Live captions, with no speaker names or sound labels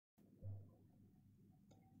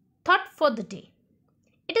for the day.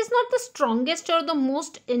 It is not the strongest or the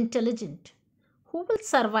most intelligent who will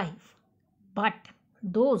survive, but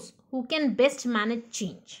those who can best manage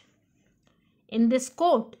change. In this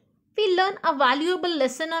quote, we learn a valuable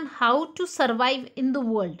lesson on how to survive in the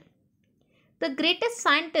world. The greatest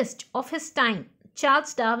scientist of his time,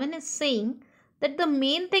 Charles Darwin, is saying that the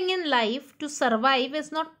main thing in life to survive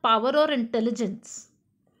is not power or intelligence,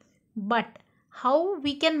 but how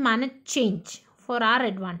we can manage change for our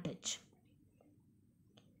advantage.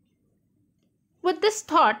 With this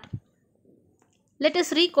thought, let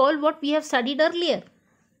us recall what we have studied earlier.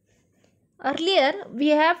 Earlier, we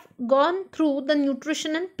have gone through the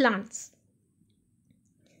nutrition in plants.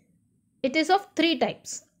 It is of three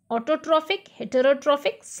types: autotrophic,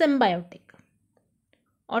 heterotrophic, symbiotic.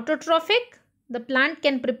 Autotrophic, the plant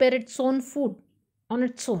can prepare its own food on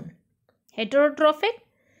its own. Heterotrophic,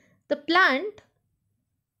 the plant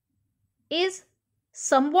is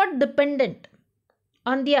somewhat dependent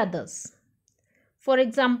on the others. For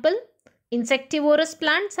example, insectivorous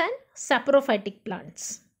plants and saprophytic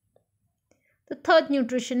plants. The third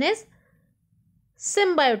nutrition is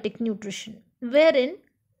symbiotic nutrition, wherein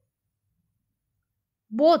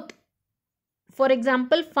both, for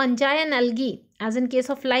example, fungi and algae, as in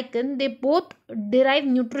case of lichen, they both derive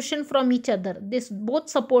nutrition from each other. They both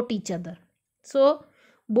support each other. So,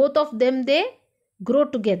 both of them, they grow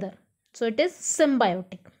together. So, it is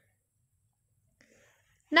symbiotic.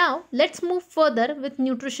 Now, let's move further with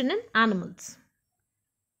nutrition in animals.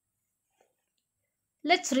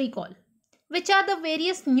 Let's recall. Which are the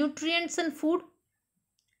various nutrients in food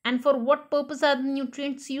and for what purpose are the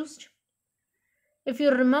nutrients used? If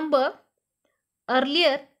you remember,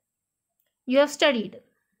 earlier you have studied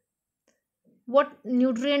what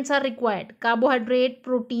nutrients are required: carbohydrate,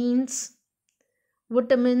 proteins,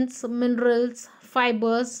 vitamins, minerals,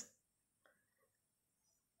 fibers,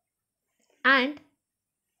 and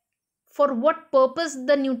for what purpose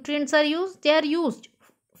the nutrients are used? They are used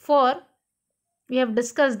for, we have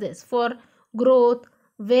discussed this, for growth,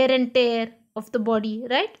 wear and tear of the body,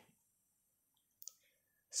 right?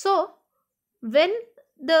 So, when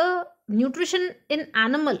the nutrition in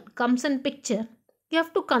animal comes in picture, you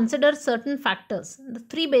have to consider certain factors. The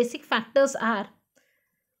three basic factors are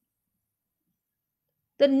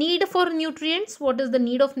the need for nutrients, what is the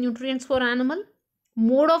need of nutrients for animal,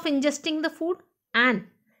 mode of ingesting the food, and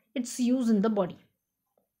its use in the body.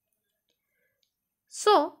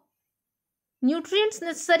 So, nutrients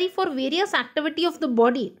necessary for various activity of the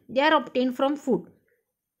body, they are obtained from food.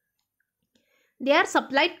 They are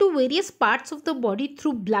supplied to various parts of the body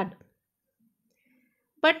through blood.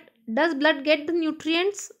 But does blood get the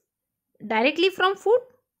nutrients directly from food?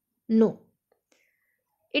 No.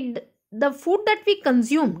 The food that we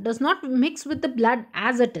consume does not mix with the blood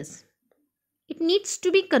as it is. It needs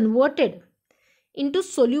to be converted into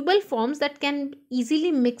soluble forms that can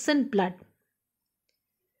easily mix in blood.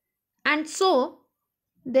 And so,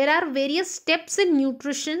 there are various steps in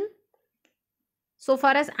nutrition so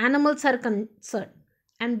far as animals are concerned.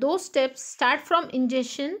 And those steps start from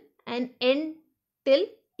ingestion and end till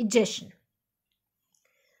egestion.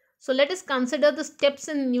 So, let us consider the steps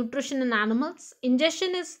in nutrition in animals.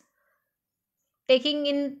 Ingestion is taking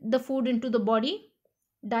in the food into the body.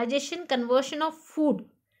 Digestion, conversion of food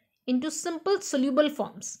into simple soluble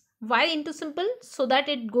forms. Why into simple? So that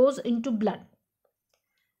it goes into blood.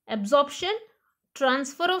 Absorption,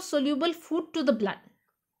 transfer of soluble food to the blood.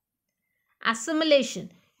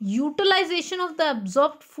 Assimilation, utilization of the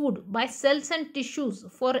absorbed food by cells and tissues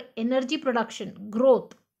for energy production,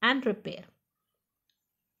 growth and repair.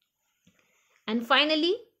 And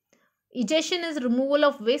finally, egestion is removal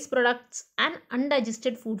of waste products and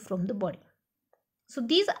undigested food from the body. So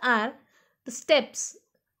these are the steps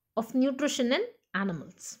of nutrition in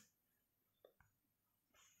animals.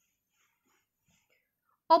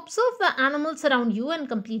 Observe the animals around you and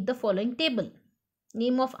complete the following table.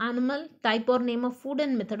 Name of animal, type or name of food,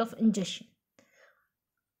 and method of ingestion.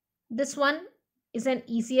 This one is an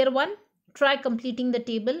easier one. Try completing the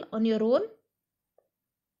table on your own.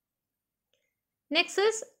 Next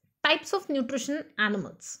is types of nutrition in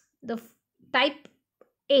animals. The type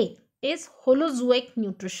A is holozoic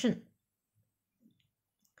nutrition.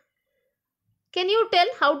 Can you tell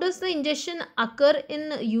how does the ingestion occur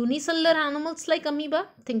in unicellular animals like amoeba?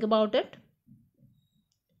 Think about it.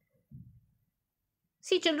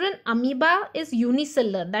 See children, amoeba is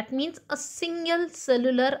unicellular. That means a single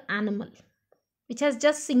cellular animal which has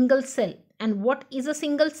just single cell. And what is a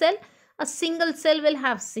single cell? A single cell will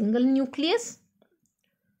have single nucleus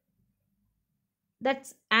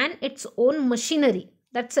and its own machinery.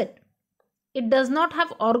 That's it. It does not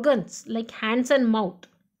have organs like hands and mouth.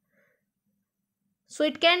 So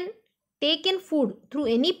it can take in food through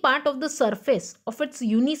any part of the surface of its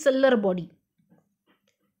unicellular body.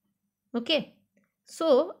 Okay.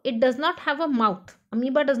 So it does not have a mouth.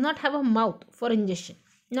 Amoeba does not have a mouth for ingestion.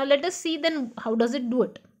 Now let us see then how does it do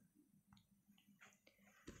it.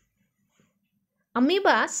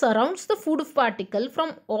 Amoeba surrounds the food particle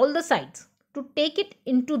from all the sides to take it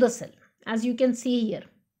into the cell, as you can see here.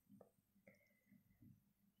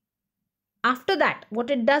 After that, what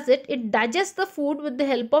it does, it digests the food with the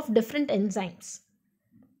help of different enzymes.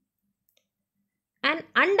 And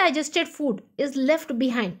undigested food is left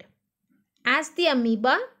behind as the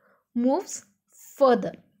amoeba moves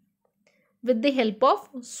further with the help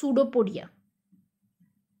of pseudopodia.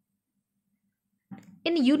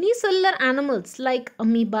 In unicellular animals like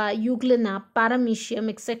amoeba, euglena, paramecium,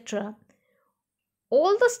 etc.,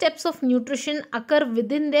 all the steps of nutrition occur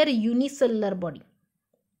within their unicellular body.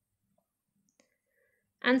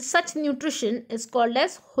 And such nutrition is called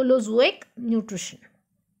as holozoic nutrition.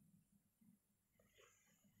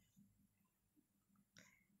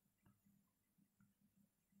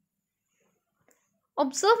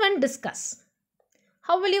 Observe and discuss.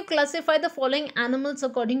 How will you classify the following animals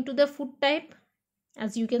according to their food type?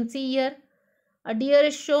 As you can see here, a deer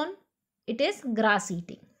is shown. It is grass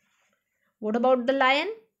eating. What about the lion?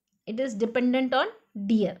 It is dependent on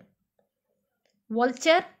deer.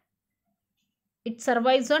 Vulture, it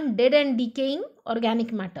survives on dead and decaying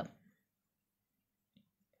organic matter.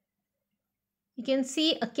 You can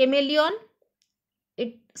see a chameleon,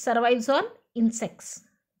 it survives on insects.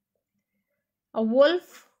 A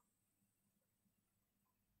wolf,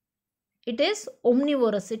 it is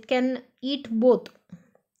omnivorous, it can eat both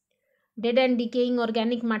dead and decaying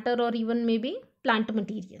organic matter or even maybe plant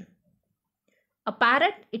material. A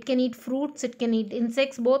parrot, it can eat fruits, it can eat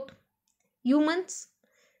insects both. Humans,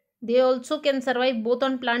 they also can survive both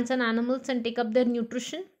on plants and animals and take up their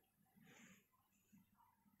nutrition.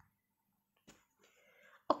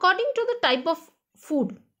 According to the type of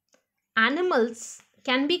food, animals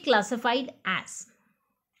can be classified as: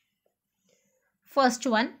 first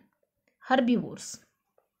one, herbivores.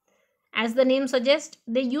 As the name suggests,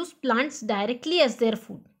 they use plants directly as their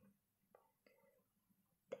food.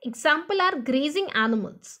 Example are grazing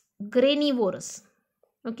animals, granivorous.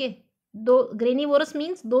 Okay, though granivorous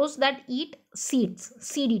means those that eat seeds,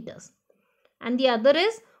 seed eaters. And the other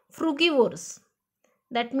is frugivorous.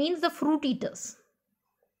 That means the fruit eaters.